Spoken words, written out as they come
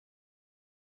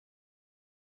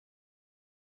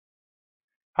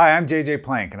Hi, I'm JJ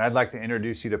Plank, and I'd like to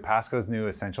introduce you to Pasco's new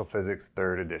Essential Physics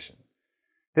 3rd edition.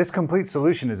 This complete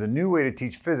solution is a new way to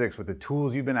teach physics with the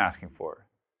tools you've been asking for.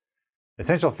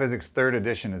 Essential Physics 3rd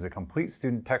edition is a complete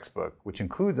student textbook, which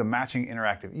includes a matching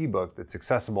interactive ebook that's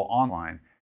accessible online.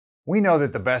 We know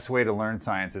that the best way to learn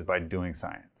science is by doing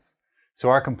science. So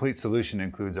our complete solution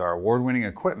includes our award-winning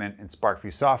equipment and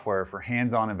SparkView software for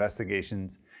hands-on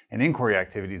investigations and inquiry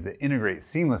activities that integrate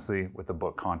seamlessly with the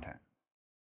book content.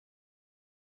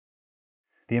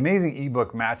 The amazing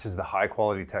ebook matches the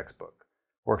high-quality textbook,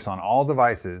 works on all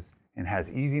devices, and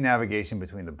has easy navigation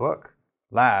between the book,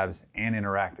 labs, and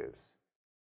interactives.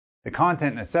 The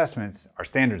content and assessments are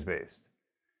standards-based.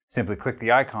 Simply click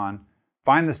the icon,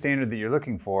 find the standard that you're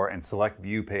looking for, and select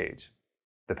View Page.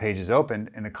 The page is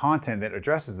opened, and the content that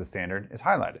addresses the standard is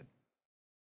highlighted.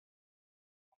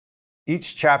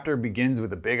 Each chapter begins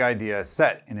with a big idea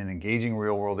set in an engaging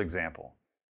real-world example.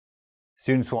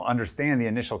 Students will understand the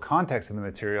initial context of the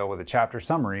material with a chapter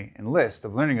summary and list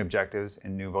of learning objectives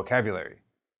and new vocabulary.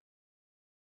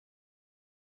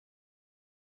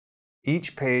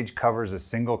 Each page covers a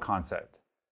single concept,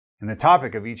 and the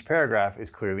topic of each paragraph is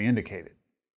clearly indicated.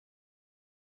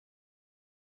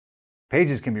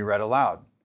 Pages can be read aloud.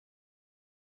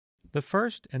 The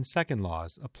first and second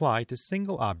laws apply to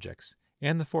single objects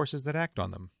and the forces that act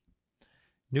on them.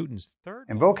 Newton's third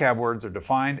And vocab words are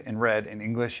defined and read in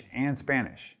English and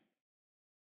Spanish.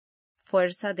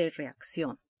 Fuerza de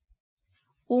reacción.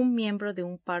 Un miembro de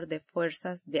un par de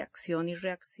fuerzas de acción y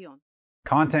reacción.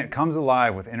 Content comes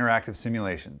alive with interactive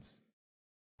simulations.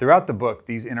 Throughout the book,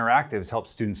 these interactives help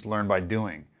students learn by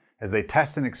doing, as they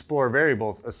test and explore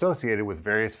variables associated with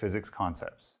various physics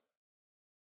concepts.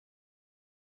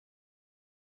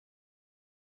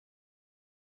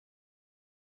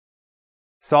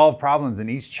 Solve problems in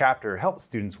each chapter help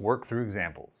students work through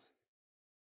examples.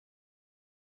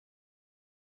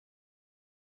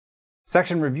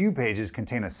 Section review pages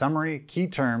contain a summary, key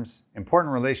terms,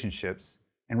 important relationships,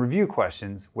 and review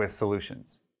questions with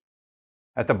solutions.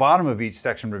 At the bottom of each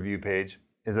section review page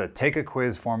is a Take a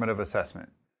Quiz formative assessment.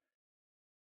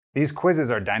 These quizzes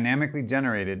are dynamically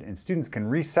generated, and students can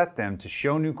reset them to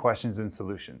show new questions and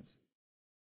solutions.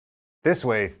 This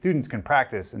way, students can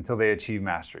practice until they achieve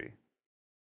mastery.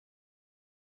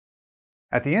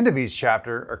 At the end of each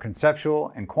chapter are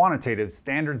conceptual and quantitative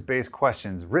standards-based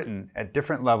questions written at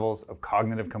different levels of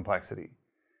cognitive complexity,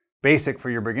 basic for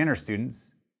your beginner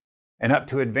students and up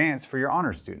to advanced for your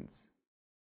honors students.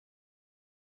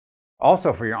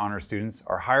 Also for your honors students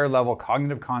are higher-level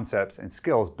cognitive concepts and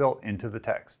skills built into the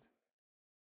text.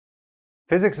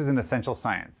 Physics is an essential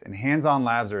science, and hands-on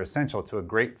labs are essential to a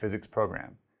great physics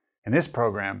program. In this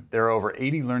program, there are over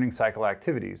 80 learning cycle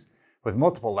activities with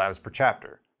multiple labs per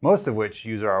chapter, most of which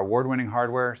use our award-winning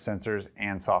hardware, sensors,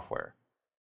 and software.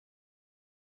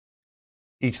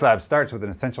 Each lab starts with an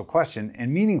essential question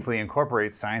and meaningfully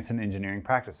incorporates science and engineering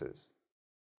practices.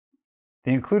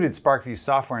 The included SparkView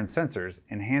software and sensors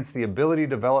enhance the ability to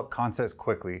develop concepts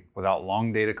quickly without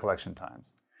long data collection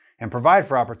times, and provide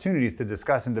for opportunities to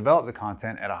discuss and develop the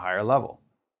content at a higher level.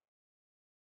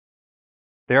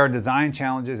 There are design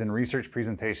challenges and research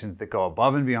presentations that go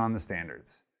above and beyond the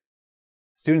standards.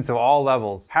 Students of all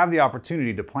levels have the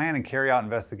opportunity to plan and carry out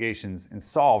investigations and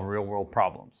solve real-world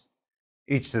problems.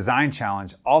 Each design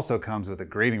challenge also comes with a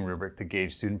grading rubric to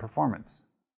gauge student performance.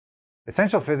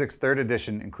 Essential Physics 3rd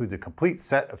edition includes a complete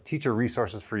set of teacher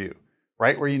resources for you,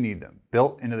 right where you need them,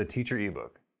 built into the teacher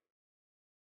ebook.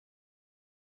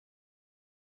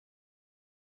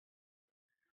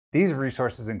 These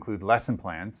resources include lesson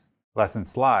plans, lesson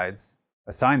slides,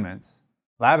 assignments,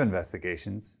 lab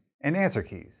investigations, and answer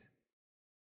keys.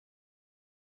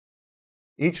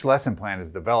 Each lesson plan is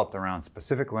developed around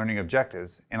specific learning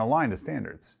objectives and aligned to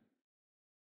standards.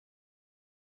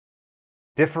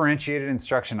 Differentiated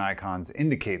instruction icons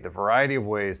indicate the variety of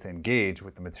ways to engage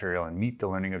with the material and meet the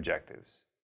learning objectives.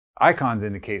 Icons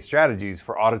indicate strategies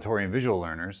for auditory and visual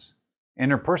learners,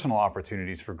 interpersonal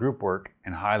opportunities for group work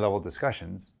and high-level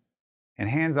discussions, and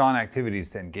hands-on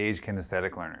activities to engage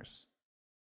kinesthetic learners.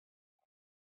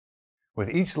 With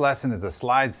each lesson is a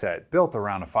slide set built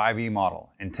around a 5E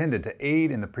model intended to aid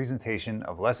in the presentation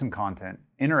of lesson content,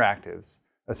 interactives,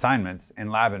 assignments, and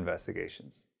lab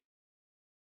investigations.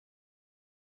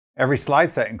 Every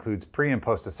slide set includes pre- and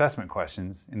post-assessment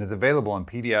questions and is available in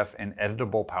PDF and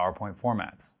editable PowerPoint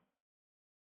formats.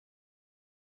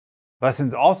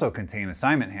 Lessons also contain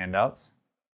assignment handouts,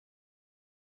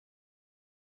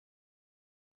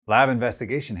 lab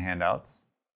investigation handouts,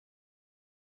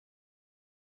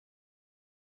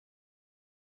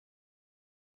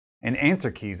 and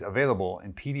answer keys available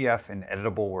in PDF and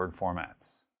editable Word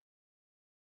formats.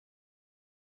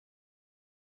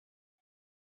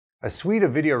 A suite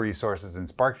of video resources and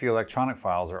SparkView electronic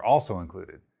files are also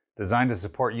included, designed to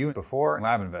support you before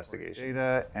lab investigation.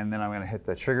 Data, and then I'm going to hit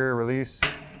the trigger release.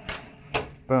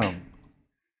 Boom.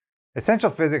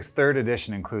 Essential Physics 3rd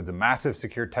edition includes a massive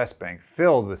secure test bank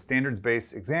filled with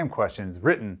standards-based exam questions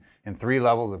written in 3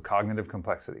 levels of cognitive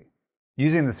complexity.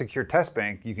 Using the secure test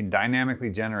bank, you can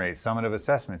dynamically generate summative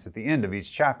assessments at the end of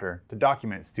each chapter to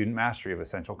document student mastery of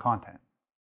essential content.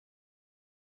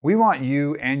 We want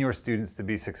you and your students to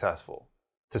be successful.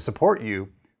 To support you,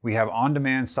 we have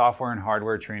on-demand software and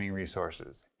hardware training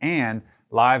resources and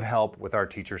live help with our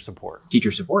teacher support.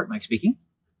 Teacher support, Mike speaking.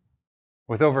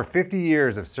 With over 50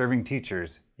 years of serving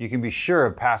teachers, you can be sure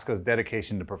of Pasco's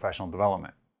dedication to professional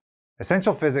development.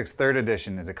 Essential Physics 3rd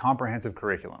edition is a comprehensive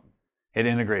curriculum. It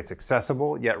integrates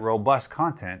accessible yet robust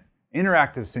content,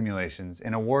 interactive simulations,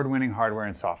 and award-winning hardware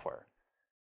and software.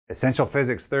 Essential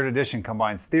Physics 3rd edition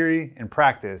combines theory and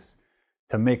practice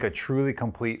to make a truly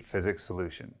complete physics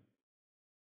solution.